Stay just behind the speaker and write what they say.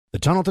The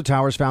Tunnel to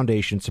Towers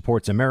Foundation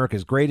supports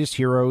America's greatest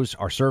heroes,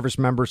 our service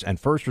members, and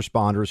first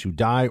responders who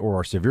die or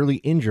are severely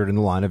injured in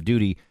the line of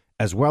duty,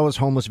 as well as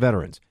homeless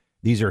veterans.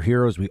 These are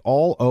heroes we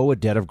all owe a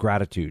debt of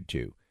gratitude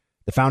to.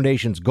 The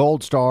Foundation's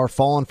Gold Star,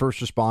 Fallen First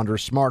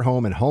Responders, Smart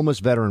Home, and Homeless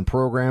Veteran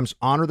programs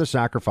honor the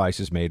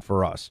sacrifices made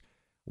for us.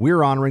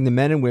 We're honoring the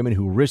men and women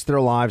who risk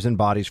their lives and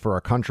bodies for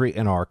our country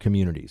and our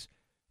communities.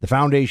 The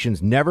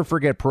Foundation's Never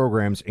Forget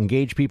programs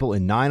engage people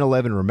in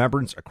 9/11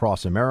 remembrance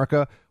across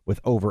America with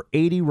over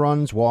 80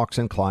 runs, walks,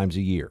 and climbs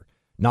a year.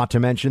 Not to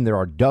mention there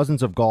are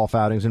dozens of golf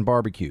outings and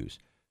barbecues.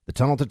 The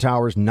Tunnel to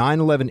Towers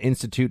 9/11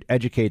 Institute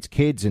educates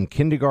kids in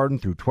kindergarten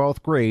through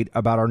 12th grade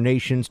about our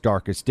nation's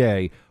darkest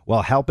day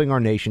while helping our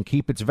nation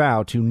keep its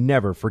vow to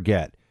never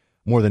forget.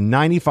 More than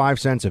 95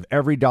 cents of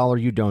every dollar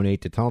you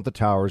donate to Tunnel to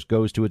Towers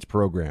goes to its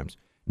programs.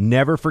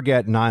 Never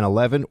forget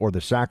 9/11 or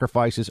the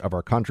sacrifices of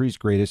our country's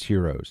greatest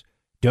heroes.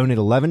 Donate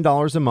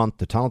 $11 a month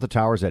to Tunnel to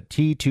Towers at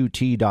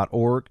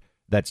T2T.org.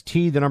 That's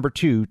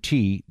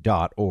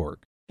T2T.org.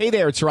 Hey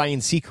there, it's Ryan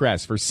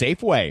Seacrest for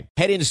Safeway.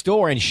 Head in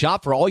store and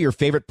shop for all your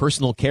favorite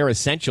personal care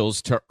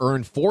essentials to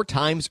earn 4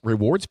 times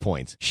rewards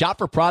points. Shop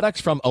for products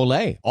from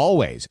Olay,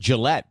 Always,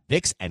 Gillette,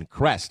 Vicks, and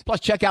Crest. Plus,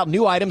 check out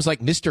new items like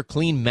Mr.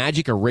 Clean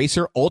Magic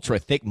Eraser Ultra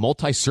Thick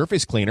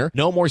Multi-Surface Cleaner.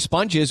 No more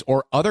sponges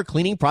or other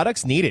cleaning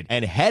products needed.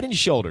 And Head &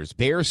 Shoulders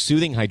Bare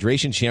Soothing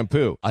Hydration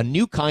Shampoo, a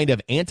new kind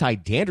of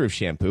anti-dandruff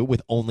shampoo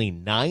with only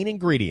 9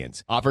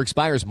 ingredients. Offer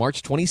expires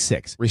March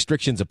 26.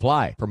 Restrictions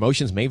apply.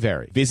 Promotions may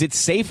vary. Visit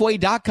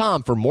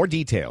Safeway.com for more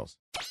details.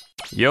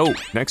 Yo,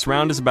 next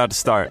round is about to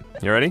start.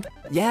 You ready?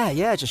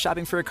 Yeah, just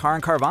shopping for a car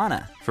in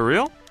Carvana. For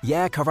real?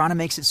 Yeah, Carvana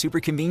makes it super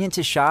convenient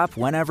to shop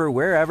whenever,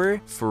 wherever.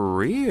 For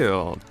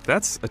real?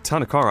 That's a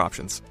ton of car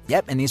options.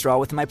 Yep, and these are all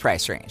within my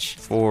price range.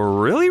 For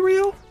really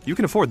real? You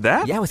can afford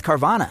that? Yeah, with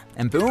Carvana.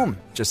 And boom,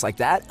 just like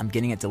that, I'm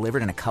getting it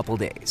delivered in a couple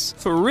days.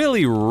 For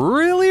really,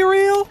 really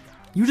real?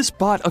 You just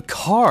bought a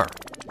car.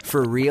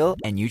 For real,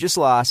 and you just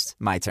lost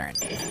my turn.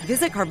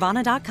 Visit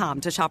Carvana.com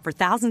to shop for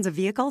thousands of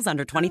vehicles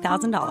under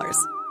 $20,000.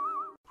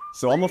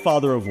 So I'm a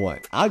father of one.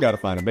 I gotta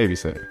find a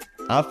babysitter.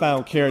 I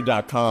found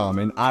Care.com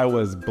and I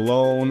was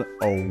blown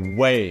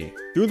away.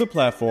 Through the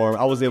platform,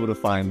 I was able to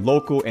find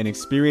local and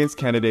experienced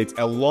candidates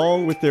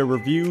along with their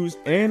reviews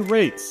and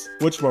rates,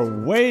 which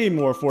were way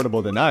more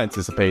affordable than I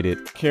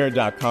anticipated.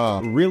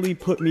 Care.com really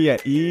put me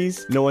at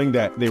ease knowing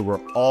that they were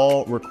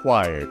all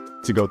required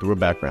to go through a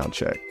background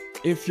check.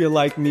 If you're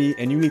like me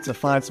and you need to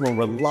find someone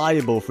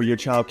reliable for your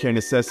childcare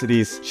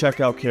necessities, check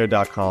out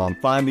Care.com.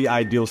 Find the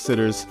ideal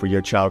sitters for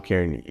your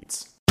childcare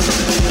needs.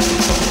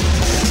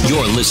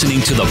 You're listening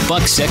to the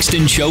Buck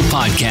Sexton Show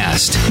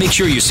podcast. Make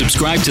sure you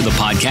subscribe to the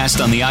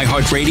podcast on the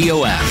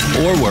iHeartRadio app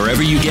or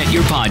wherever you get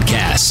your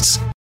podcasts.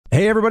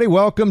 Hey, everybody.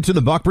 Welcome to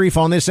the Buck Brief.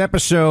 On this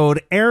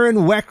episode,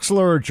 Arynne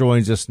Wexler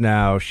joins us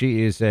now.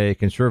 She is a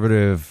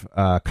conservative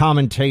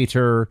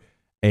commentator,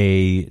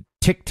 a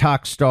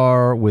TikTok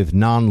star with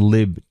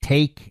non-lib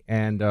take,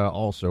 and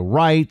also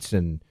writes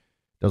and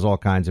does all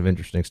kinds of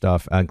interesting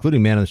stuff,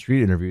 including man on the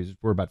street interviews.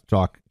 We're about to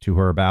talk to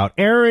her about.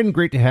 Arynne,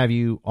 great to have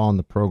you on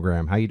the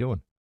program. How you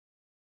doing?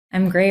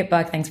 I'm great,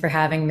 Buck. Thanks for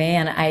having me.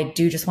 And I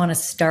do just want to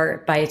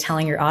start by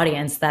telling your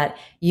audience that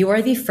you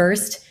are the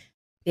first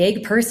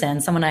big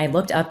person, someone I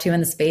looked up to in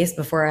the space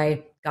before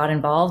I got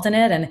involved in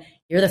it. And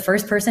you're the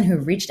first person who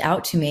reached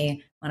out to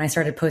me when I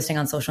started posting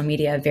on social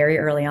media very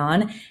early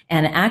on.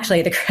 And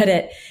actually, the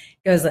credit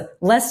goes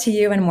less to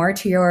you and more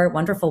to your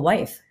wonderful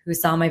wife who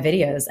saw my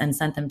videos and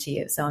sent them to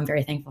you. So I'm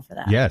very thankful for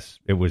that. Yes,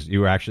 it was you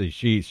were actually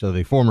so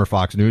the former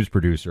Fox News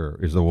producer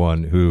is the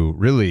one who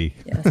really,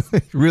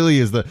 really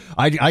is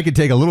I could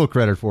take a little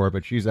credit for it,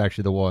 but she's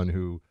actually the one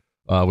who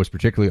was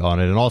particularly on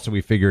it. And also we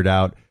figured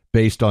out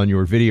based on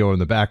your video in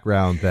the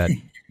background that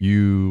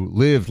you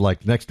lived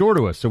like next door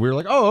to us. So we were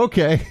like, oh,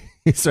 okay.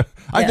 So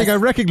I think I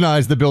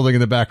recognize the building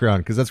in the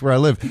background because that's where I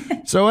live.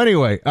 So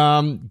anyway,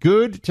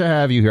 good to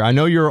have you here. I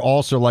know you're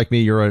also like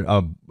me. You're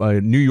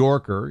a New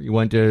Yorker. You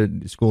went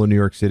to school in New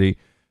York City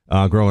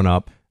growing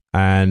up.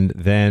 And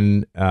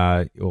then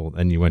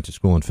and you went to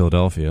school in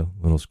Philadelphia,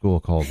 a little school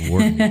called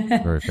Wharton.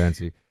 Very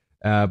fancy.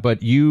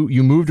 But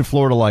you moved to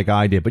Florida like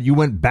I did. But you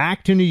went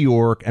back to New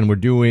York and were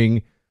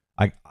doing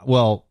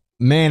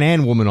man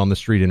and woman on the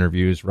street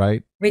interviews,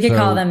 right? We could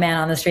call them man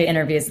on the street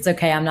interviews. It's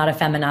okay. I'm not a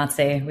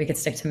feminazi. We could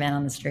stick to man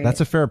on the street. That's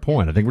a fair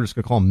point. I think we're just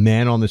going to call them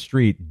man on the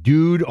street,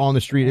 dude on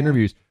the street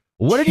interviews.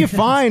 What did you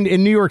find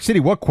in New York City?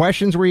 What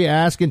questions were you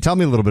asking? Tell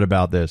me a little bit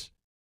about this.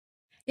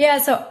 Yeah,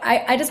 so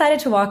I decided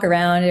to walk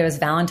around. It was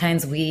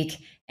Valentine's week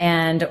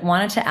and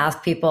wanted to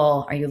ask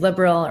people, are you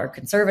liberal or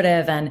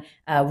conservative? And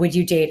would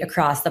you date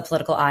across the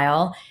political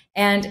aisle?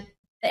 And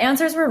the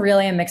answers were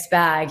really a mixed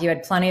bag. You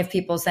had plenty of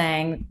people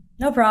saying,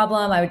 no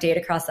problem, I would date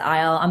across the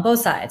aisle on both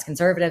sides,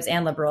 conservatives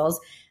and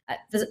liberals.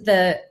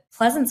 The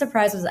pleasant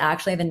surprise was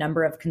actually the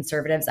number of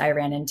conservatives I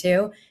ran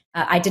into.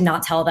 I did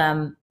not tell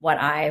them what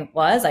I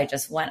was. I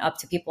just went up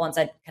to people and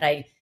said, could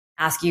I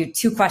ask you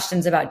 2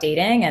 questions about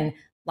dating? And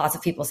lots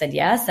of people said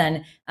yes.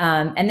 And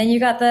then you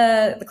got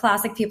the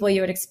classic people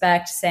you would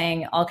expect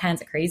saying all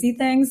kinds of crazy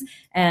things.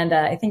 And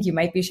I think you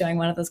might be showing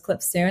one of those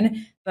clips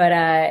soon. But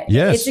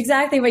yes. It's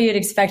exactly what you'd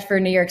expect for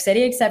New York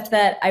City, except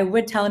that I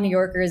would tell New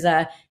Yorkers,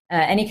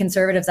 any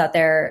conservatives out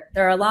there,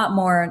 there are a lot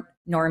more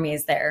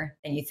normies there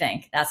than you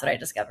think. That's what I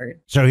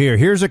discovered. So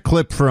here's a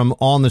clip from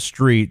On the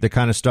Street, the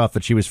kind of stuff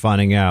that she was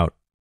finding out.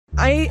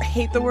 I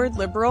hate the word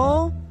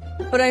liberal,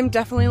 but I'm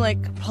definitely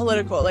like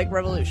political, like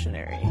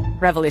revolutionary.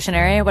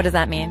 Revolutionary? What does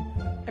that mean?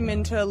 I'm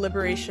into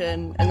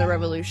liberation and the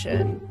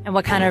revolution. And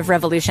what kind of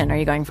revolution are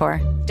you going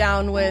for?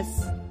 Down with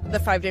the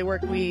 5-day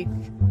work week,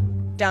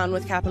 down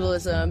with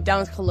capitalism, down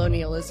with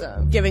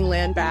colonialism, giving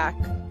land back,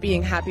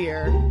 being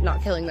happier,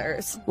 not killing the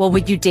earth. Well,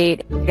 would you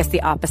date, I guess,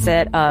 the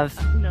opposite of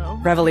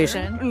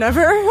revolution?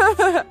 Never.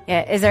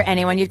 Yeah. Is there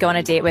anyone you'd go on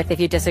a date with if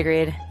you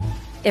disagreed?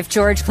 If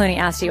George Clooney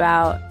asked you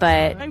out,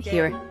 but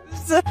you were...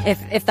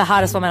 If the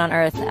hottest woman on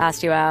earth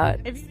asked you out.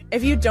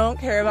 If you don't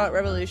care about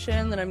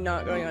revolution, then I'm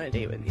not going on a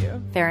date with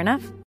you. Fair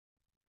enough.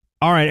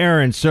 All right,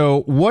 Arynne.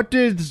 So what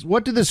did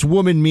this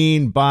woman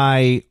mean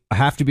by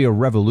have to be a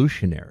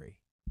revolutionary?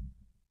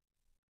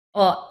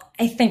 Well,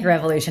 I think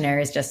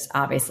revolutionary is just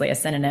obviously a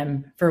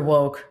synonym for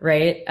woke,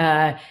 right?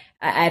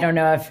 I don't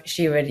know if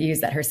she would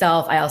use that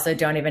herself. I also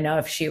don't even know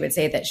if she would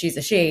say that she's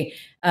a she.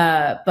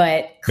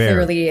 But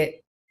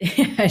clearly,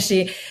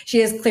 she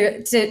is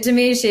clear to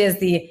me. She is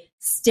the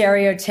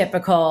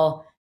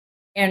stereotypical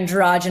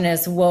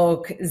androgynous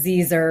woke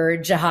Zeezer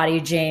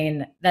jihadi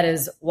Jane that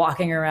is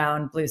walking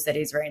around blue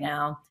cities right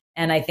now.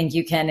 And I think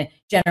you can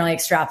generally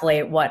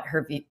extrapolate what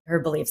her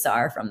beliefs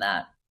are from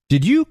that.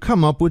 Did you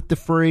come up with the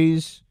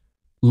phrase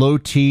low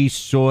T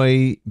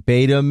soy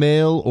beta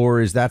male,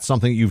 or is that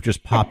something you've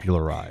just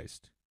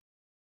popularized?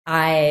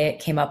 I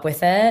came up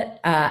with it.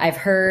 I've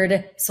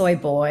heard soy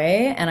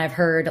boy and I've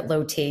heard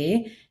low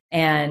T.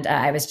 And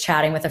I was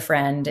chatting with a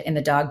friend in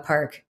the dog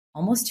park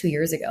almost 2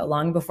 years ago,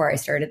 long before I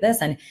started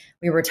this. And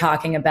we were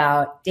talking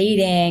about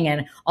dating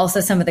and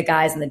also some of the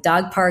guys in the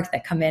dog park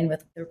that come in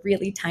with the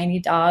really tiny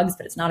dogs,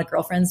 but it's not a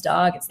girlfriend's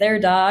dog, it's their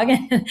dog.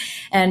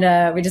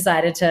 And we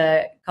decided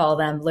to call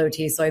them low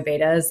T soy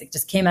betas. It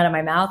just came out of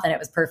my mouth and it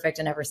was perfect.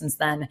 And ever since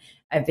then,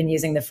 I've been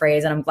using the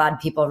phrase and I'm glad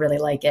people really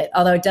like it.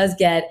 Although it does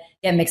get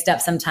mixed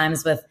up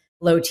sometimes with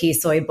low T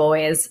soy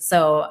boys.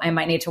 So I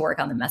might need to work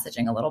on the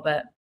messaging a little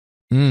bit.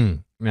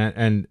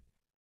 And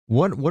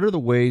what are the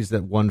ways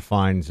that one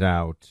finds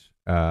out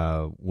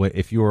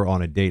if you're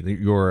on a date?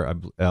 You're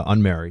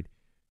unmarried,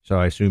 so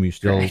I assume you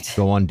still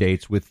go on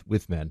dates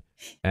with men.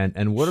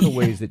 And what are the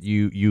ways that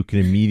you can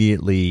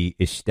immediately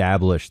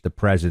establish the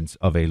presence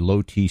of a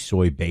low T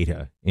soy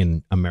beta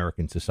in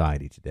American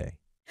society today?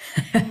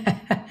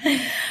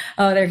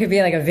 Oh, there could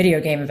be like a video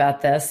game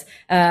about this.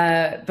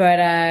 But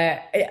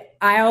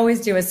I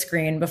always do a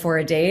screen before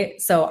a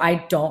date. So I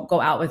don't go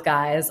out with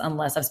guys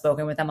unless I've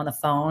spoken with them on the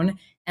phone.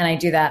 And I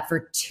do that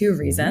for two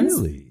reasons.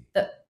 Really?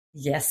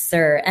 Yes,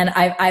 sir. And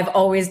I've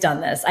always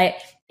done this. It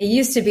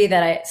used to be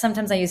that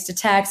sometimes I used to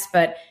text,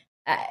 but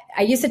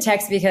I used to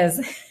text because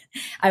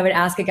I would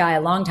ask a guy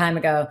a long time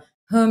ago,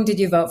 whom did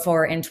you vote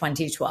for in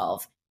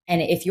 2012?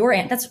 And if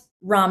that's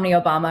Romney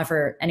Obama,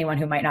 for anyone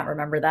who might not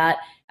remember that,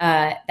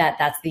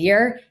 that's the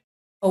year.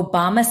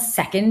 Obama's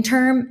second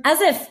term,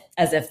 as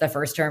if the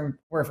first term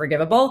were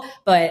forgivable,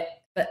 but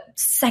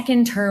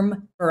second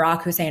term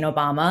Barack Hussein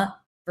Obama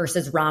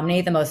versus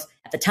Romney, the most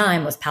at the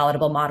time was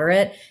palatable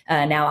moderate.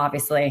 Now,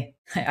 obviously,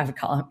 I would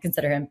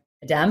consider him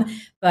a Dem.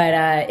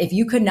 But if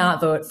you could not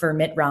vote for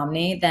Mitt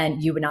Romney, then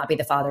you would not be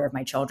the father of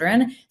my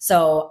children.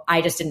 So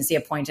I just didn't see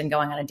a point in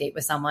going on a date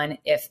with someone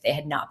if they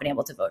had not been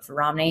able to vote for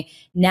Romney.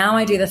 Now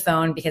I do the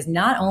phone because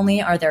not only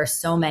are there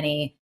so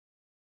many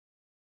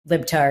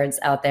libtards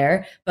out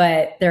there,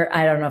 but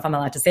I don't know if I'm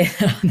allowed to say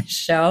that on the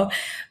show,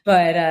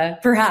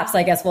 but perhaps,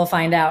 I guess we'll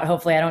find out.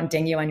 Hopefully I don't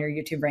ding you on your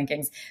YouTube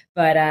rankings,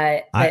 but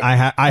I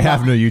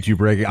have no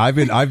YouTube ranking.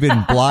 I've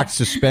been blocked,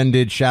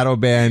 suspended, shadow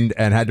banned,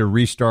 and had to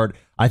restart.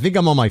 I think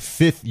I'm on my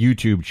 5th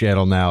YouTube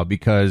channel now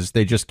because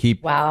they just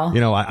keep,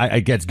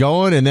 I get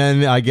going and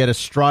then I get a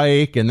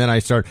strike and then I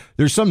start,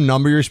 there's some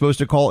number you're supposed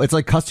to call. It's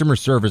like customer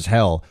service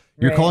hell.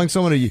 You're calling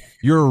someone,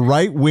 you're a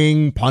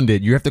right-wing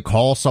pundit. You have to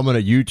call someone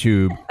at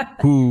YouTube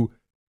who,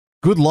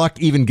 good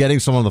luck even getting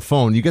someone on the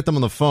phone. You get them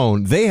on the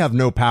phone. They have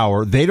no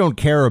power. They don't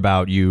care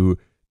about you.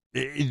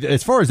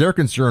 As far as they're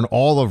concerned,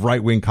 all of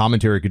right-wing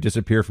commentary could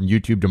disappear from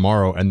YouTube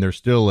tomorrow, and they're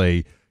still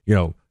a,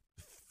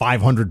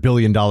 $500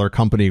 billion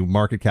company,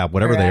 market cap,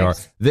 whatever they are.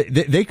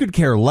 They could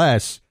care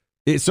less.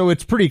 So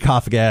it's pretty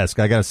Kafkaesque,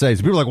 I got to say.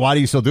 So people are like, why do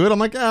you still do it? I'm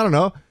like, I don't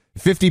know.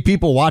 50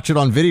 people watch it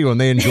on video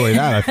and they enjoy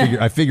that.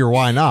 I figure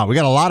why not? We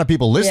got a lot of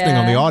people listening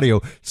on the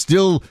audio,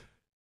 still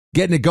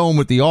getting it going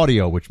with the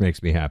audio, which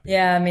makes me happy.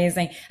 Yeah,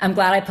 amazing. I'm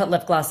glad I put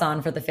lip gloss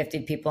on for the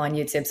 50 people on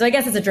YouTube. So I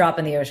guess it's a drop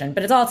in the ocean,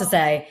 but it's all to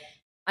say,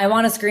 I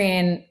want a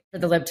screen for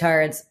the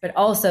libtards, but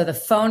also the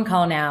phone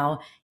call now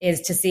is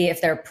to see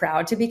if they're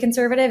proud to be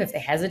conservative, if they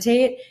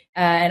hesitate,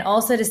 and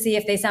also to see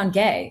if they sound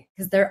gay,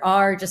 because there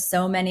are just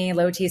so many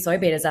low T soy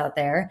betas out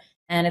there,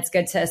 and it's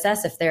good to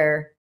assess if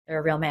they're a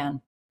real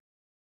man.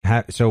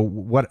 So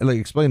what? Like,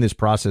 explain this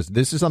process.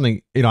 This is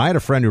something, I had a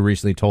friend who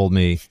recently told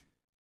me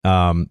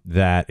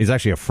that is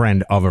actually a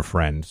friend of a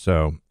friend.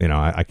 So,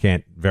 I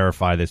can't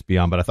verify this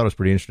beyond, but I thought it was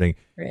pretty interesting.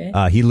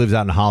 Right. He lives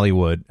out in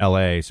Hollywood,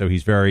 LA. So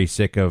he's very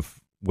sick of,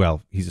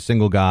 he's a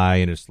single guy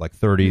in his like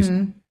 30s.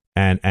 Mm-hmm.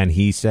 And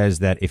he says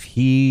that if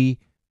he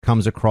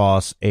comes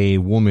across a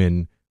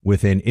woman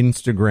with an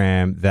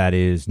Instagram that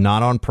is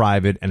not on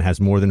private and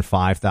has more than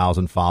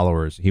 5,000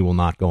 followers, he will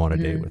not go on a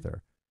date with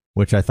her,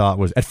 which I thought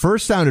was at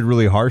first sounded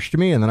really harsh to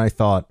me. And then I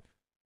thought,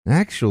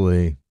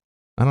 actually,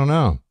 I don't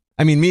know.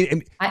 I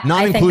mean,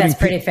 I think that's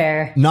pretty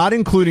fair. Not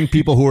including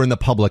people who are in the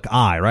public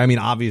eye, right? I mean,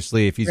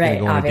 obviously, if he's going to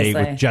go on a date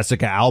with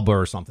Jessica Alba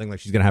or something, like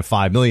she's going to have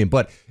 5 million.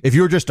 But if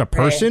you're just a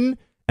person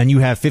and you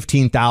have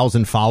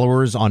 15,000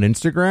 followers on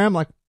Instagram,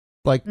 like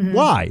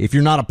why? If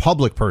you're not a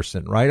public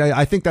person, right?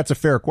 I think that's a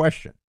fair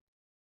question.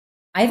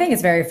 I think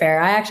it's very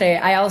fair.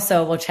 I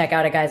also will check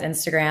out a guy's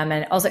Instagram.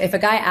 And also, if a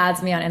guy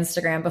adds me on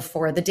Instagram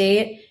before the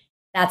date,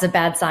 that's a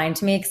bad sign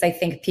to me, because I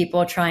think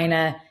people trying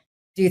to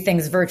do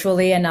things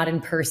virtually and not in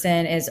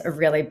person is a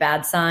really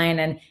bad sign.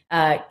 And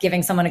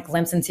giving someone a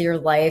glimpse into your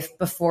life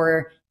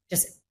before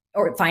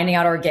or finding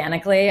out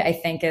organically, I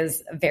think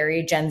is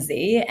very Gen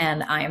Z.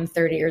 And I am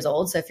 30 years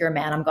old. So if you're a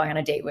man I'm going on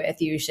a date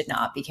with, you should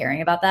not be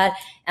caring about that.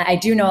 And I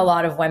do know a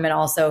lot of women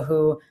also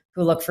who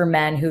look for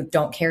men who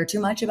don't care too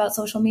much about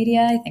social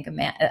media. I think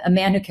a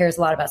man who cares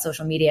a lot about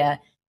social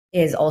media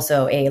is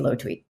also a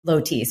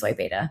low T soy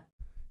beta.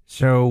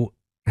 So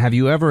have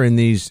you ever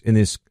this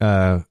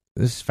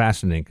is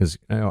fascinating, because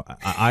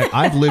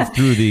I've lived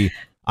through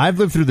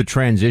the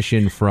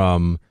transition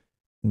from,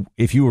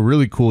 if you were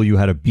really cool, you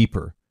had a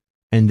beeper,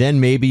 and then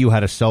maybe you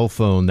had a cell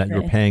phone that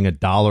you're paying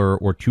 $1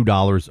 or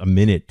 $2 a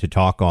minute to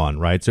talk on,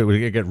 right? So it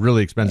would get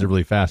really expensive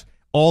really fast,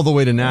 all the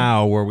way to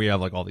now where we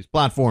have like all these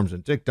platforms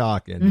and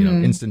TikTok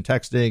and instant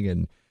texting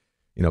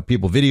and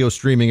people video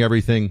streaming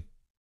everything.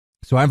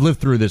 So I've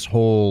lived through this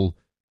whole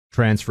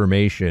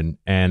transformation,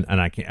 and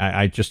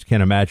I just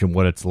can't imagine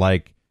what it's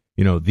like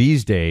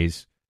these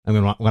days. I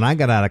mean, when I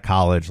got out of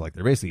college, like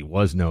there basically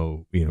was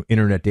no,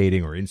 internet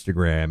dating or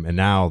Instagram. And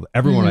now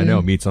everyone I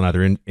know meets on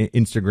either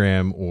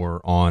Instagram or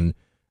on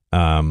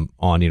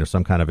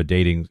some kind of a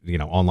dating,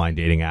 online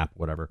dating app,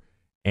 whatever.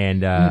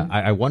 And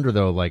I wonder,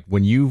 though, like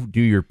when you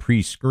do your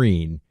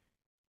pre-screen,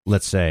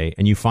 let's say,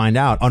 and you find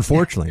out,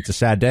 unfortunately, it's a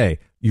sad day,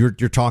 you're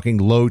talking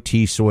low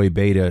T soy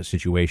beta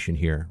situation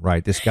here,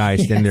 right? This guy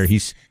is standing there.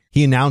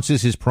 He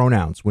announces his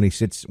pronouns when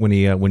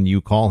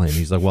you call him.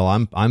 He's like,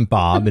 well, I'm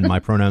Bob and my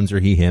pronouns are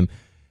he, him.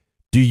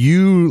 Do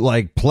you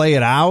like play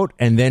it out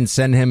and then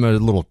send him a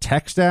little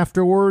text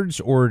afterwards,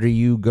 or do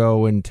you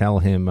go and tell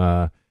him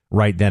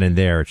right then and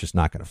there it's just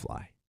not going to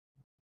fly?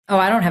 Oh,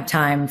 I don't have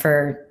time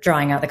for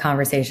drawing out the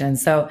conversation.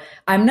 So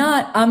I'm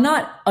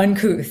not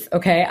uncouth.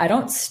 Okay. I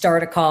don't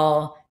start a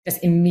call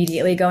just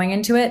immediately going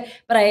into it,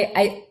 but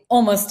I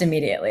almost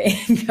immediately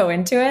go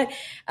into it.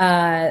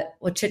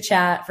 We'll chit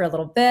chat for a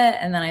little bit.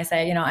 And then I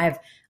say, I have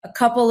a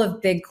couple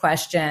of big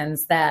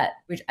questions that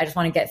I just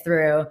want to get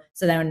through,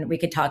 so then we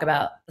could talk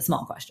about the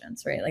small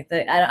questions, right? Like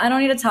I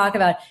don't need to talk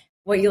about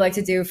what you like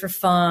to do for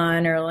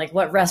fun or like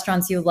what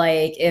restaurants you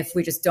like if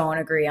we just don't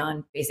agree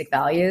on basic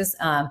values.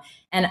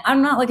 And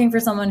I'm not looking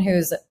for someone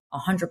who's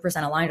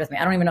 100% aligned with me.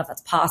 I don't even know if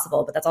that's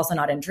possible, but that's also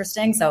not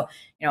interesting. So,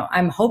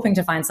 I'm hoping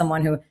to find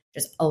someone who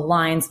just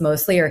aligns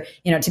mostly, or,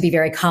 to be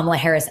very Kamala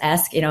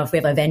Harris-esque, if we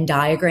have a Venn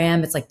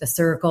diagram, it's like the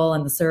circle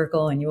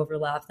and you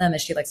overlap them,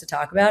 as she likes to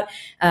talk about,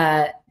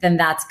 then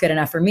that's good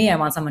enough for me. I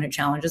want someone who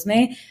challenges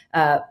me.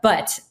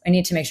 But I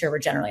need to make sure we're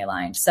generally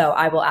aligned. So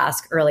I will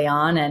ask early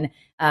on, and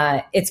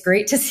it's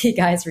great to see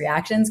guys'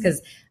 reactions,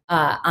 because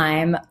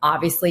I'm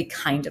obviously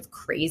kind of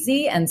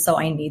crazy. And so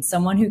I need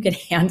someone who can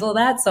handle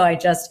that. So I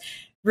just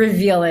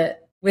reveal it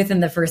within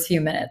the first few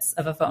minutes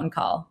of a phone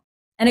call.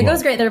 And it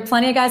goes great. There are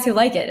plenty of guys who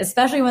like it,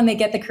 especially when they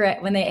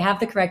when they have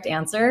the correct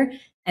answer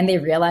and they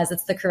realize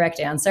it's the correct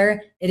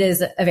answer. It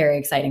is a very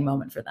exciting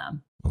moment for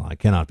them. Well, I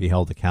cannot be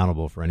held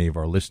accountable for any of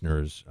our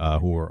listeners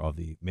who are of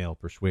the male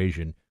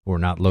persuasion, who are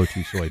not low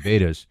T soy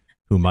betas,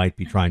 who might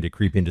be trying to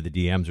creep into the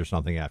DMs or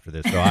something after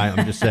this. So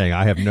I'm just saying,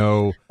 I have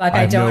no... But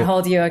I don't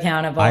hold you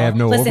accountable. I have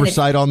no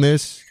oversight on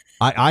this.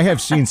 I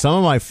have seen some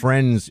of my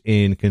friends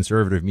in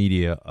conservative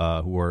media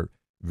who are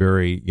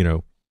very,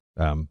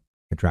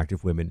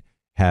 attractive women,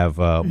 have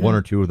one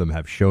or two of them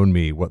have shown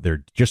me what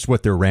their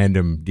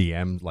random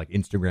DMs, like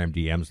Instagram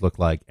DMs, look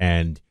like.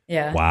 And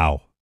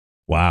wow,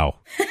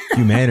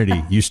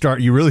 humanity.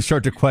 You really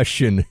start to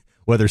question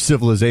whether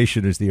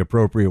civilization is the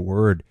appropriate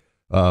word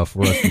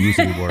for us to use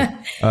anymore.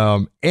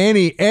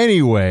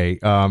 Anyway,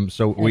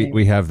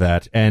 we have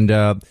that.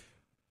 And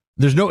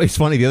it's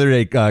funny, the other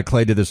day,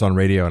 Clay did this on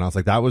radio, and I was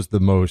like, that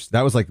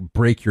was like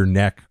break your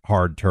neck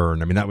hard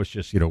turn. I mean, that was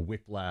just,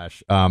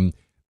 whiplash.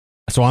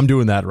 So I'm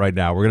doing that right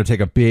now. We're going to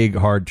take a big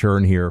hard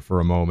turn here for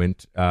a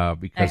moment,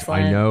 because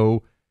Excellent. I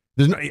know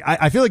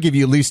I feel like if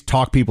you at least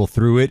talk people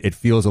through it, it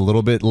feels a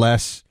little bit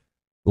less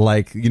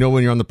like,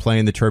 when you're on the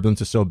plane, the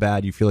turbulence is so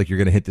bad, you feel like you're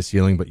going to hit the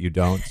ceiling, but you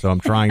don't. So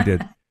I'm trying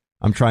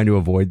to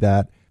avoid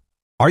that.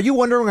 Are you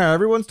wondering how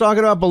everyone's talking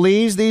about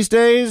Belize these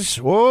days?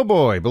 Oh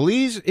boy,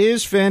 Belize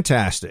is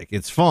fantastic.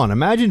 It's fun.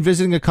 Imagine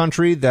visiting a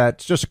country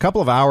that's just a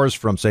couple of hours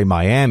from, say,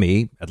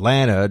 Miami,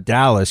 Atlanta,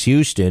 Dallas,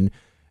 Houston,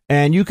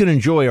 and you can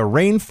enjoy a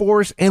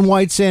rainforest and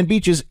white sand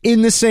beaches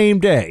in the same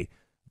day.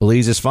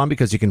 Belize is fun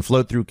because you can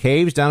float through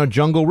caves down a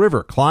jungle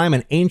river, climb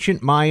an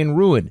ancient Mayan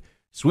ruin,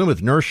 swim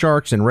with nurse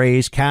sharks and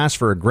rays, cast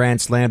for a grand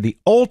slam, the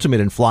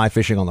ultimate in fly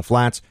fishing on the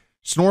flats,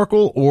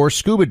 snorkel or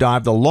scuba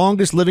dive the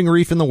longest living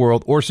reef in the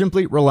world, or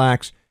simply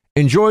relax,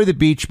 enjoy the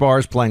beach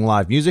bars playing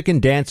live music,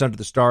 and dance under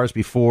the stars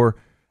before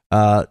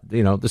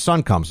the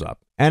sun comes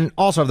up. And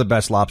also have the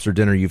best lobster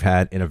dinner you've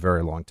had in a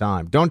very long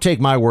time. Don't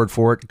take my word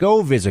for it.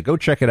 Go visit. Go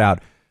check it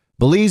out.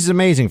 Belize is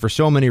amazing for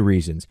so many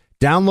reasons.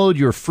 Download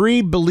your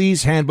free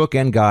Belize handbook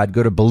and guide.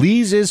 Go to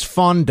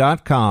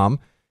BelizeIsFun.com.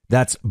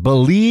 That's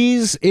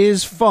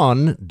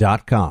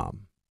BelizeIsFun.com.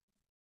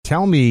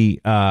 Tell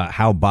me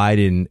how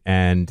Biden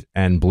and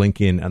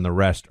Blinken and the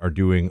rest are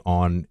doing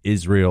on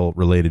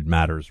Israel-related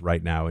matters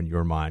right now in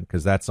your mind,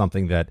 because that's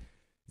something that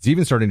is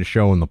even starting to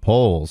show in the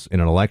polls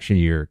in an election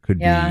year could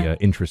be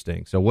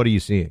interesting. So what are you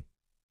seeing?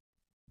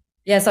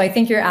 Yeah, so I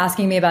think you're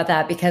asking me about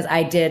that because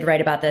I did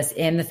write about this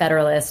in the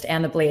Federalist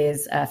and the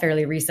Blaze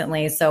fairly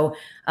recently. So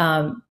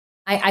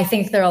I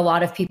think there are a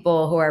lot of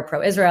people who are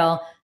pro-Israel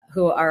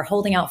who are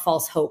holding out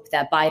false hope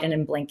that Biden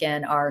and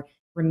Blinken are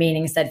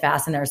remaining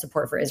steadfast in their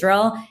support for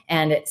Israel.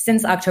 And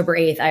since October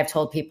 8th, I've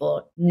told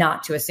people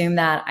not to assume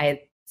that.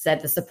 I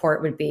said the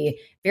support would be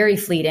very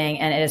fleeting,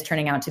 and it is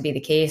turning out to be the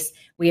case.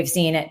 We have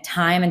seen it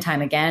time and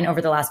time again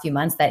over the last few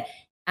months that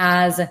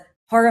as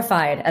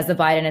horrified as the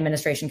Biden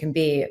administration can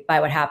be by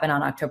what happened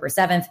on October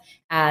 7th,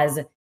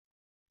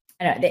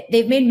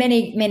 they've made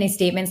many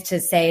statements to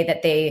say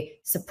that they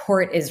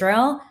support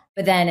Israel,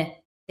 but then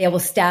they will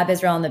stab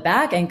Israel in the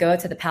back and go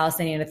to the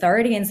Palestinian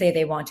Authority and say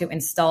they want to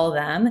install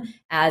them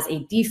as a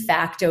de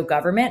facto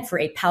government for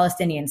a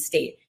Palestinian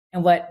state.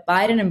 And what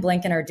Biden and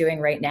Blinken are doing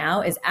right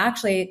now is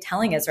actually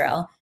telling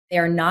Israel they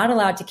are not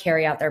allowed to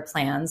carry out their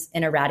plans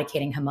in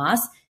eradicating Hamas,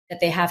 that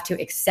they have to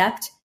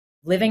accept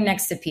living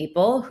next to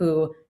people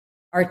who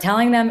are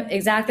telling them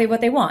exactly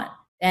what they want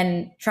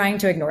and trying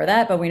to ignore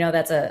that. But we know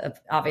that's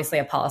obviously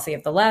a policy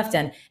of the left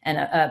and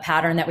a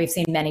pattern that we've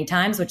seen many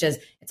times, which is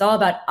it's all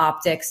about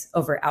optics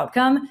over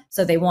outcome.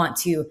 So they want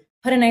to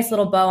put a nice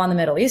little bow on the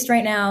Middle East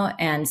right now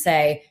and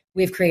say,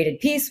 we've created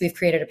peace, we've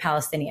created a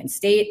Palestinian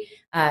state.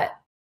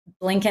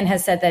 Blinken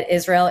has said that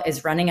Israel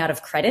is running out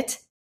of credit,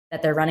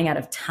 that they're running out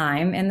of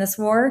time in this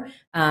war.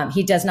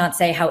 He does not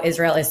say how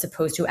Israel is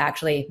supposed to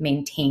actually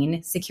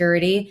maintain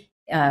security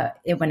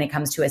when it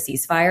comes to a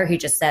ceasefire. He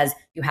just says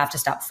you have to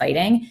stop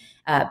fighting.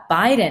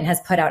 Biden has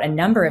put out a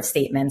number of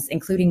statements,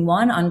 including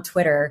one on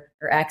Twitter,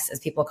 or X as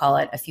people call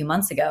it, a few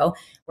months ago,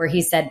 where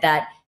he said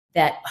that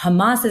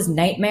Hamas's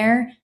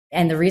nightmare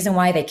and the reason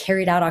why they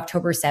carried out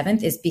October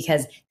 7th is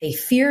because they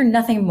fear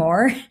nothing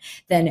more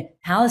than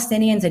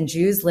Palestinians and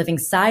Jews living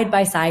side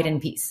by side in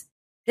peace.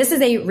 This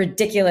is a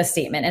ridiculous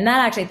statement. And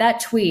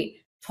that tweet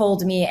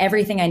told me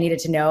everything I needed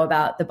to know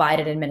about the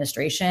Biden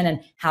administration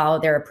and how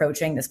they're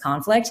approaching this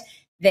conflict.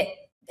 That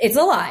it's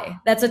a lie.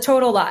 That's a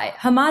total lie.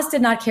 Hamas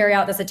did not carry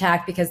out this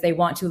attack because they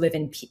want to live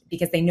in peace,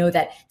 because they know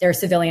that their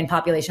civilian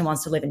population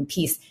wants to live in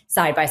peace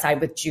side by side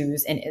with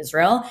Jews in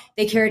Israel.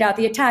 They carried out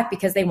the attack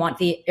because they want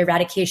the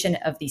eradication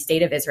of the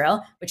state of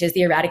Israel, which is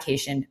the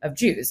eradication of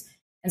Jews.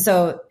 And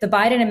so the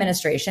Biden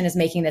administration is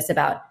making this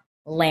about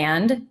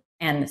land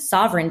and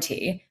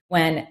sovereignty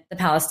when the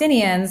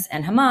Palestinians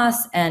and Hamas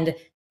and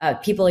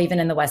people even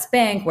in the West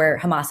Bank, where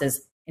Hamas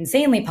is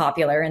insanely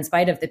popular in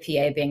spite of the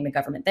PA being the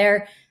government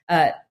there,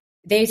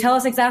 they tell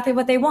us exactly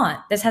what they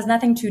want. This has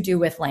nothing to do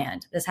with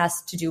land. This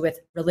has to do with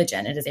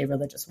religion. It is a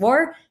religious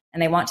war,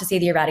 and they want to see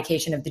the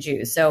eradication of the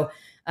Jews. So,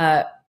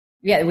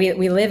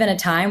 we live in a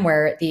time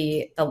where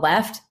the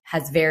left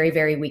has very,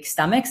 very weak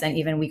stomachs and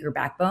even weaker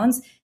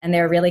backbones, and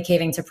they're really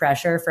caving to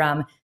pressure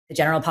from the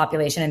general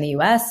population in the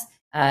U.S.,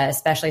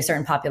 especially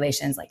certain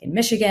populations like in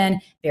Michigan,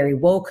 very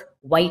woke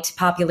white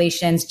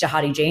populations,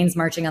 jihadi Jains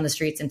marching on the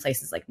streets in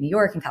places like New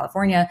York and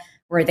California,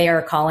 where they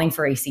are calling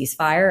for a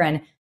ceasefire, and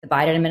the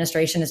Biden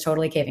administration is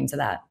totally caving to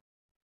that.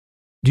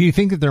 Do you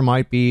think that there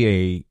might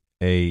be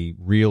a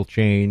real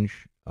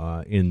change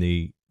in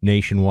the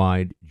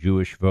nationwide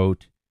Jewish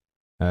vote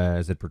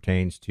as it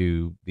pertains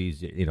to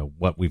these,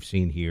 what we've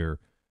seen here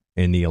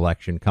in the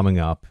election coming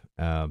up?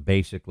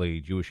 Basically,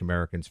 Jewish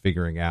Americans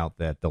figuring out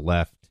that the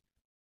left is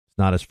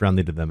not as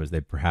friendly to them as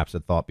they perhaps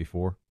had thought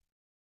before?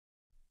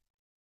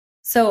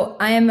 So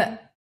I am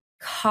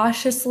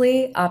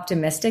cautiously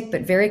optimistic,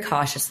 but very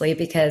cautiously,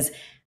 because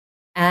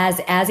as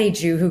a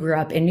Jew who grew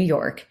up in New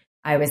York,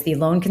 I was the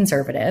lone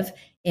conservative.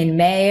 In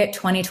May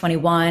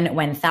 2021,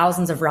 when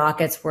thousands of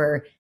rockets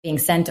were being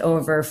sent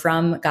over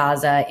from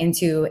Gaza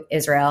into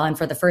Israel, and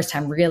for the first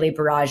time really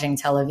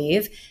barraging Tel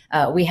Aviv,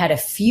 we had a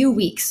few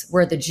weeks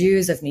where the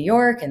Jews of New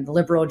York and the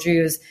liberal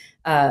Jews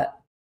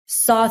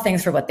saw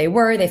things for what they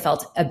were. They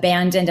felt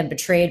abandoned and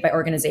betrayed by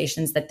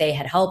organizations that they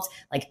had helped,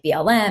 like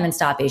BLM and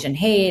Stop Asian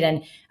Hate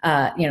and,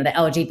 the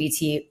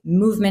LGBT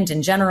movement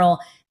in general.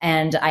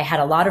 And I had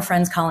a lot of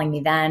friends calling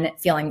me then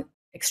feeling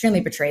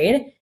extremely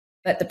betrayed.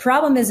 But the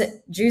problem is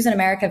that Jews in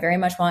America very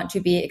much want to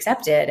be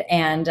accepted.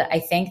 And I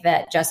think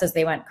that just as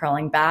they went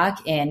crawling back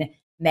in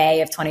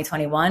May of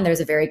 2021, there's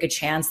a very good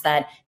chance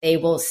that they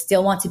will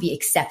still want to be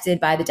accepted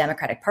by the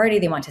Democratic Party.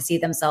 They want to see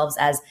themselves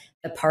as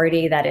the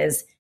party that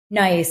is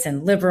nice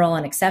and liberal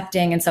and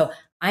accepting. And so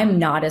I'm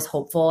not as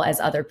hopeful as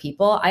other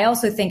people. I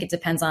also think it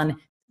depends on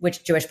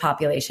which Jewish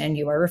population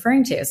you are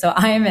referring to. So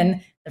I am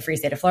in the free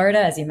state of Florida,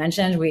 as you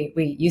mentioned.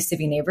 We used to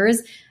be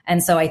neighbors.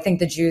 And so I think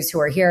the Jews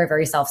who are here are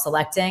very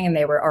self-selecting, and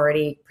they were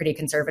already pretty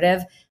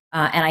conservative.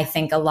 And I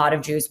think a lot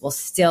of Jews will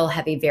still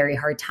have a very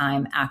hard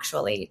time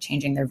actually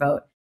changing their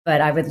vote.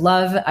 But I would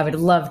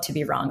love to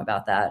be wrong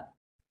about that.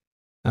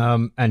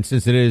 And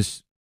since it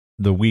is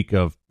the week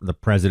of the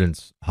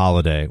president's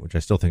holiday, which I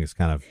still think is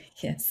kind of,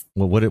 yes.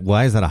 Well,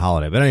 why is that a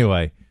holiday? But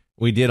anyway,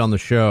 we did on the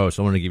show,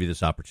 so I want to give you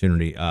this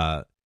opportunity.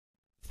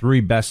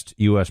 3 best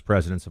U.S.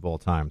 presidents of all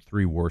time,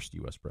 3 worst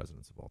U.S.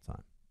 presidents of all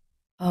time.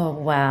 Oh,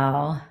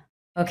 wow.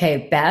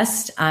 Okay,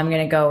 best. I'm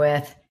going to go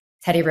with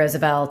Teddy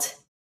Roosevelt.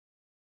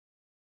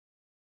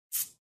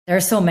 There are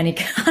so many.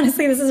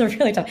 Honestly, this is a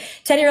really tough.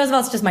 Teddy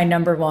Roosevelt's just my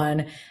number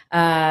one.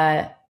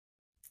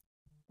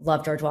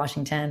 Love George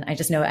Washington. I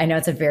know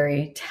it's a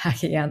very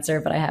tacky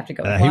answer, but I have to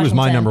go with Washington. He was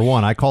my number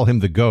one. I call him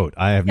the GOAT.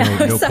 I have no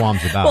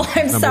qualms about it. Well,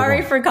 I'm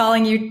sorry for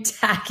calling you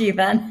tacky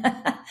then.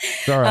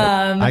 It's all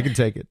right. I can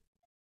take it.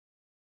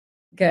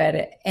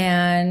 Good.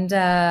 And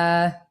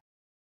I'm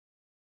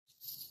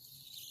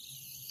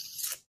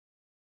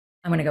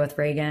going to go with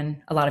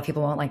Reagan. A lot of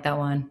people won't like that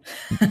one.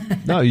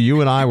 No,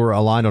 you and I were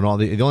aligned on all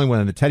the only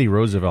one, the Teddy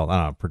Roosevelt, I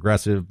don't know,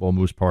 progressive, Bull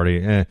Moose Party.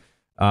 Okay,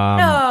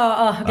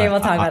 we'll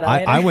talk about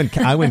that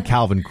later. I went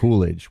Calvin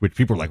Coolidge, which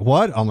people are like,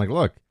 what? I'm like,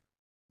 look,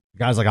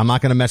 guys, I'm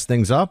not going to mess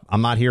things up.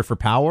 I'm not here for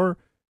power.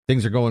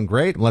 Things are going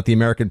great. Let the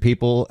American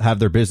people have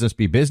their business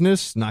be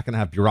business. Not going to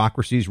have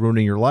bureaucracies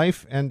ruining your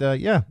life. And I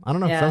don't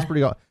know. Yeah.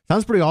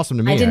 Sounds pretty awesome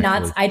to me.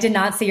 I did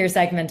not see your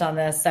segment on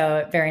this,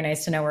 so very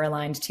nice to know we're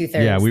aligned 2/3.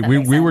 Yeah,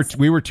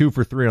 we were 2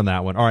 for 3 on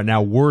that one. All right,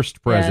 now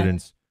worst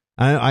presidents.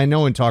 Yeah. I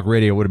know in talk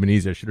radio it would have been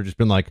easy. I should have just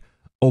been like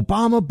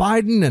Obama,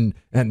 Biden,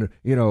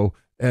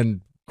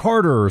 and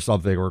Carter or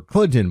something, or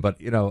Clinton. But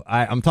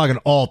I'm talking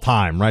all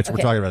time, right? So we're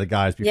talking about the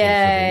guys before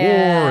the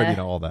Civil War and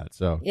all that.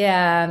 So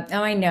yeah.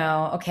 Oh, I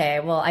know. Okay.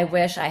 Well, I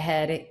wish I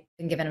had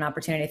been given an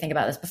opportunity to think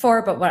about this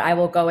before. But what I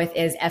will go with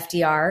is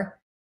FDR.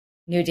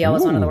 New Deal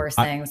was one of the worst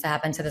things that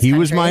happened to this country. He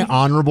was my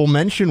honorable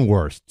mention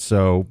worst.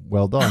 So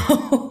well done.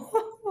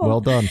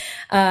 Well done.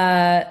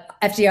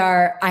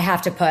 FDR, I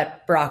have to put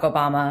Barack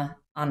Obama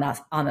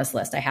on this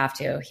list. I have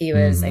to. He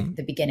was like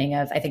the beginning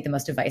of, I think, the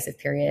most divisive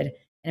period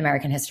in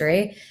American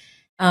history.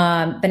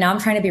 But now I'm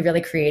trying to be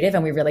really creative,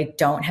 and we really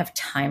don't have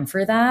time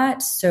for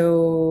that.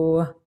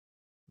 So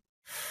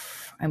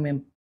I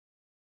mean,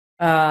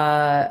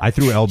 I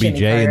threw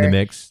LBJ in the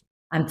mix.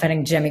 I'm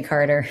putting Jimmy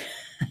Carter.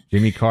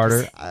 Jimmy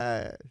Carter.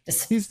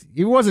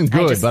 He wasn't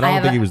good, but I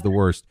don't think he was the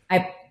worst.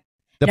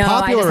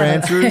 Popular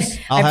answers,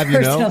 I'll have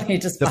you know,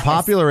 the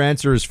popular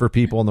answers for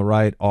people on the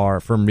right are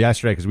from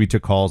yesterday, because we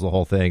took calls the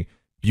whole thing.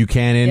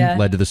 Buchanan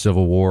led to the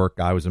Civil War.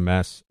 Guy was a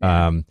mess.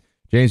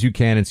 James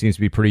Buchanan seems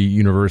to be pretty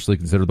universally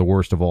considered the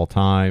worst of all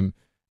time.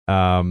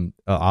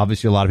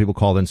 Obviously, a lot of people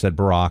called and said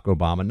Barack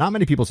Obama. Not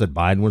many people said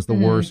Biden was the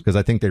worst, because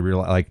I think they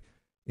realize,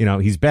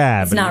 he's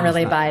bad. It's not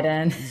really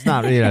Biden. It's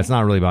not. It's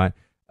not really Biden.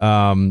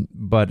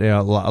 But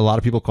a lot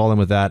of people call him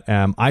with that.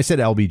 I said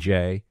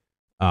LBJ,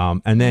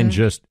 and then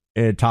just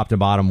top to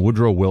bottom,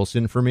 Woodrow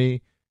Wilson for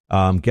me.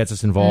 Gets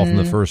us involved in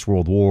the First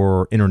World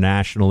War,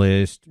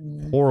 internationalist,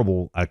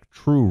 horrible,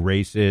 true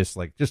racist,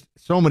 like just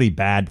so many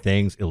bad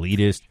things,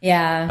 elitist.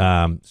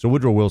 Yeah. So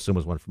Woodrow Wilson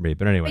was one for me.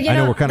 But anyway, I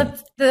know we're kind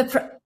of...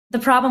 The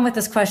problem with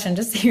this question,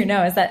 just so you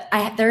know, is that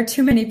there are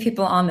too many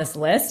people on this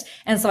list.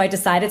 And so I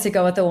decided to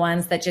go with the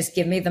ones that just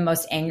give me the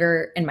most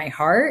anger in my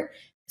heart.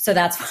 So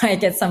that's why I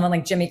get someone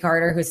like Jimmy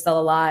Carter, who's still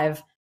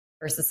alive,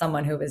 versus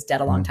someone who was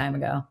dead a long time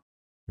ago.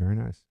 Very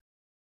nice.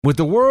 With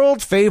the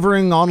world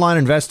favoring online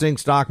investing,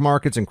 stock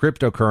markets, and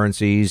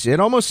cryptocurrencies,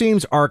 it almost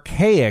seems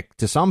archaic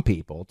to some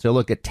people to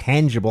look at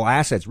tangible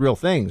assets, real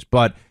things.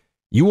 But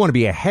you want to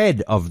be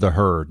ahead of the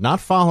herd, not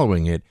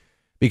following it,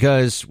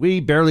 because we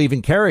barely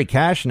even carry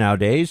cash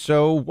nowadays.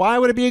 So why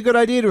would it be a good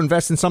idea to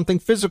invest in something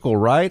physical,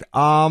 right?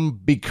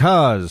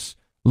 Because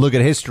look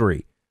at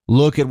history.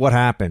 Look at what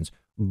happens.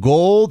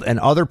 Gold and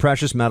other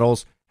precious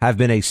metals have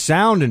been a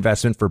sound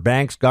investment for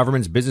banks,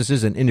 governments,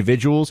 businesses, and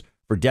individuals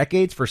for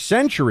decades, for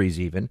centuries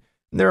even.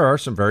 And there are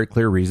some very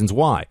clear reasons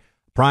why.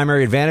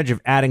 Primary advantage of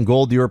adding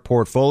gold to your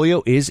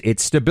portfolio is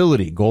its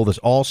stability. Gold is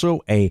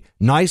also a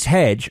nice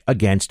hedge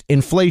against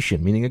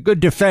inflation, meaning a good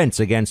defense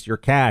against your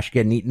cash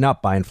getting eaten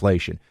up by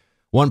inflation.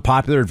 One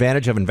popular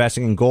advantage of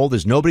investing in gold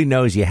is nobody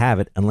knows you have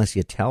it unless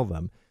you tell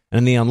them. And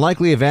in the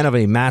unlikely event of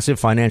a massive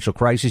financial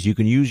crisis, you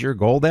can use your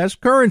gold as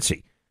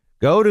currency.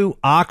 Go to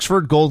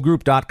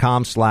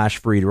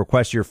oxfordgoldgroup.com/free to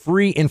request your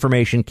free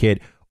information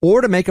kit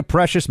or to make a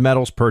precious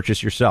metals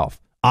purchase yourself.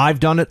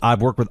 I've done it.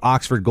 I've worked with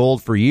Oxford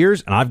Gold for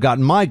years, and I've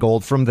gotten my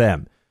gold from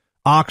them.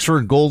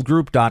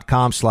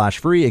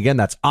 oxfordgoldgroup.com/free. Again,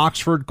 that's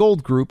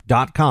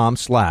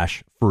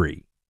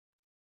oxfordgoldgroup.com/free.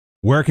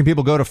 Where can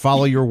people go to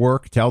follow your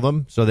work? Tell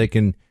them so they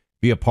can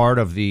be a part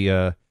of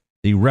the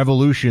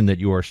revolution that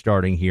you are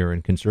starting here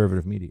in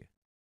conservative media.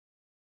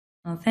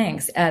 Well,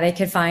 thanks. They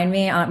could find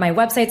me on my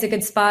website's a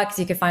good spot because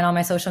you can find all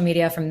my social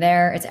media from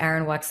there. It's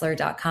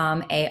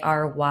ArynnWexler.com,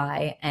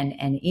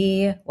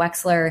 ARYNNE,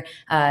 Wexler.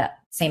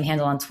 Same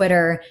handle on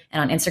Twitter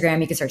and on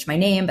Instagram. You can search my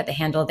name, but the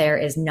handle there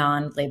is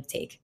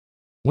non-libtake.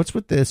 What's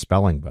with the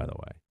spelling, by the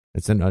way?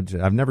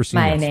 I've never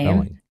seen my that name.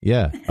 spelling.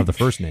 Yeah, of the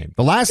first name.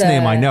 The last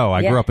name I know.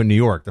 I grew up in New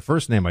York. The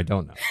first name I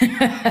don't know.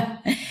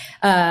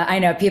 I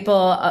know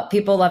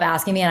people love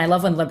asking me, and I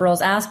love when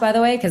liberals ask, by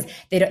the way, because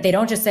they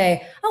don't just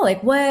say, oh,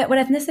 like what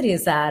ethnicity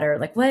is that, or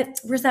like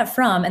where's that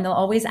from, and they'll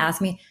always ask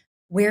me,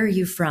 where are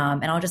you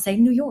from? And I'll just say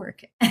New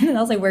York, and then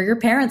they'll say, where are your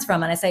parents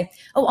from? And I say,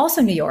 oh,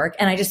 also New York,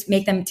 and I just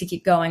make them to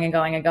keep going and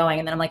going and going,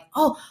 and then I'm like,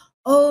 oh,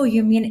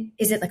 you mean,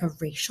 is it like a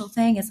racial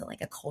thing? Is it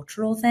like a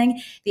cultural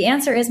thing? The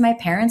answer is my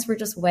parents were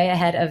just way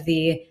ahead of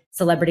the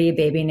celebrity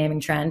baby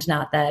naming trend.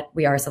 Not that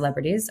we are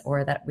celebrities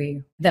or that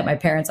my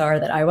parents are,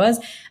 that I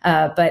was,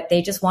 but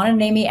they just wanted to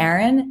name me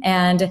Arynne,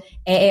 and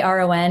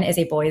Aaron is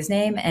a boy's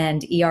name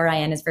and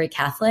Erin is very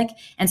Catholic.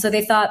 And so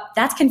they thought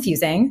that's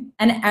confusing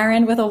and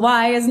Arynne with a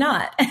Y is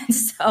not. And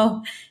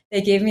so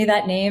they gave me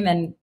that name,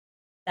 and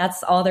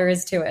that's all there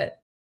is to it.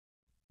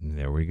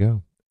 There we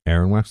go.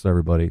 Arynne Wexler,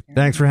 everybody.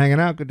 Thanks for hanging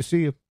out. Good to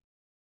see you.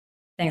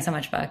 Thanks so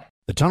much, Buck.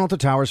 The Tunnel to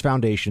Towers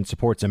Foundation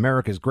supports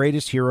America's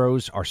greatest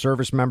heroes, our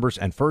service members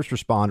and first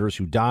responders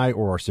who die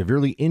or are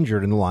severely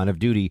injured in the line of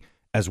duty,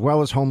 as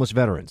well as homeless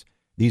veterans.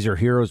 These are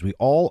heroes we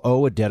all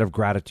owe a debt of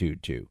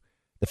gratitude to.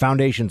 The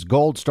Foundation's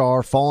Gold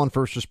Star, Fallen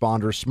First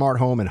Responders, Smart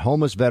Home, and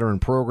Homeless Veteran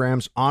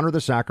programs honor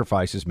the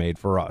sacrifices made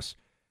for us.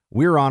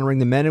 We're honoring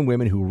the men and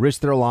women who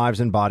risked their lives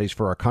and bodies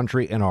for our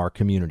country and our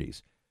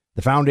communities.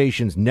 The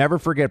Foundation's Never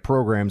Forget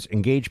programs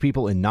engage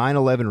people in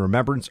 9/11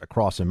 remembrance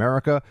across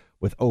America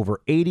with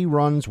over 80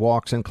 runs,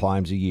 walks, and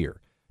climbs a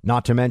year.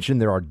 Not to mention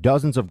there are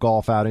dozens of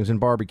golf outings and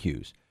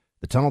barbecues.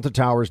 The Tunnel to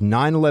Towers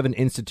 9/11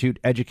 Institute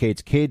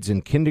educates kids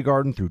in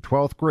kindergarten through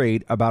 12th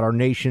grade about our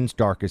nation's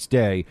darkest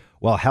day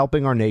while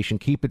helping our nation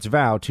keep its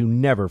vow to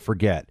never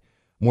forget.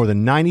 More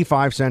than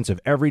 95 cents of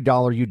every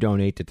dollar you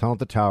donate to Tunnel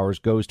to Towers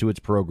goes to its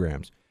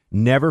programs.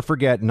 Never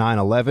forget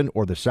 9/11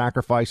 or the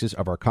sacrifices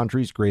of our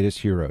country's greatest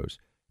heroes.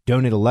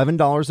 Donate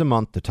 $11 a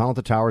month to Tunnel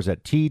to Towers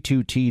at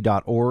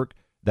T2T.org.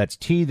 That's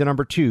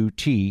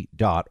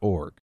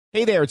T2T.org.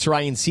 Hey there, it's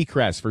Ryan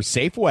Seacrest for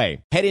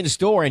Safeway. Head in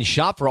store and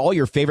shop for all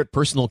your favorite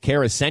personal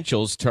care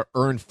essentials to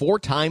earn 4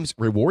 times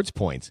rewards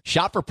points.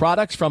 Shop for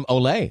products from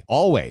Olay,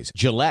 Always,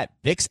 Gillette,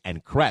 Vicks,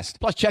 and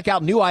Crest. Plus, check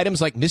out new items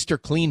like Mr.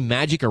 Clean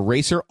Magic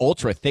Eraser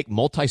Ultra Thick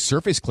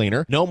Multi-Surface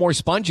Cleaner. No more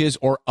sponges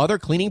or other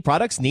cleaning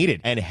products needed.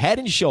 And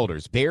Head &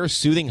 Shoulders Bare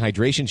Soothing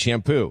Hydration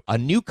Shampoo, a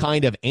new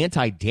kind of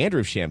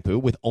anti-dandruff shampoo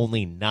with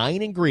only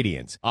 9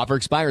 ingredients. Offer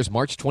expires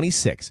March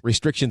 26.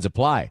 Restrictions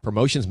apply.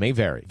 Promotions may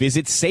vary.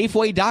 Visit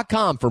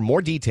Safeway.com for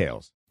more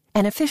details.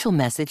 An official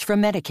message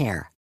from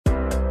Medicare.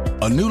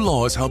 A new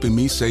law is helping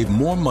me save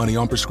more money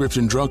on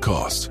prescription drug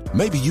costs.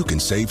 Maybe you can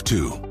save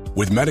too.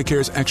 With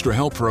Medicare's Extra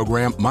Help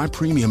program, my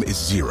premium is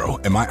 $0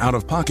 and my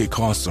out-of-pocket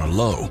costs are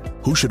low.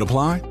 Who should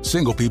apply?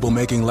 Single people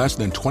making less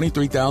than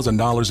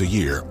 $23,000 a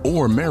year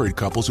or married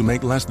couples who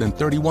make less than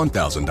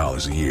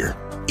 $31,000 a year.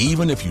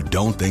 Even if you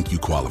don't think you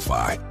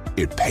qualify,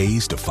 it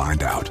pays to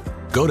find out.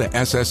 Go to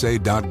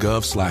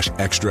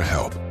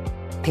ssa.gov/extrahelp.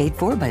 Paid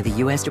for by the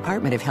U.S.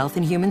 Department of Health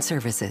and Human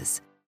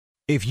Services.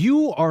 If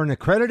you are an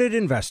accredited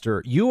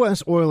investor,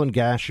 U.S. oil and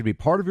gas should be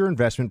part of your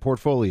investment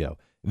portfolio.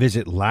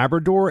 Visit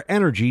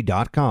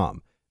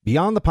LabradorEnergy.com.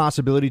 Beyond the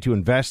possibility to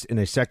invest in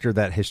a sector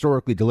that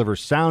historically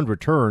delivers sound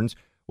returns,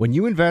 when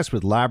you invest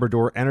with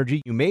Labrador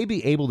Energy, you may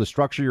be able to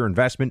structure your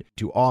investment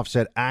to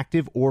offset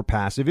active or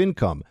passive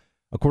income.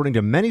 According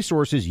to many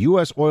sources,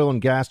 U.S. oil and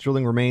gas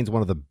drilling remains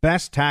one of the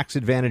best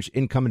tax-advantaged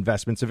income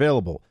investments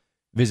available.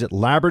 Visit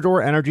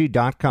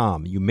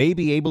LabradorEnergy.com. You may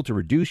be able to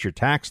reduce your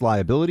tax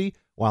liability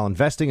while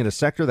investing in a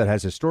sector that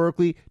has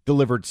historically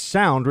delivered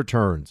sound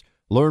returns.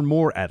 Learn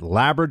more at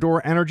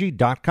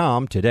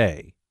LabradorEnergy.com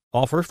today.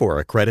 Offer for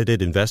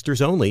accredited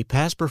investors only.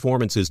 Past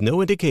performance is no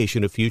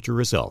indication of future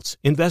results.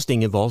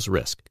 Investing involves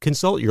risk.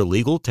 Consult your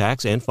legal,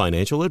 tax, and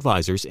financial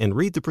advisors and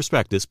read the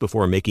prospectus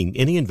before making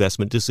any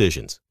investment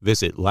decisions.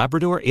 Visit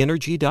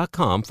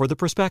LabradorEnergy.com for the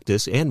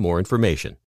prospectus and more information.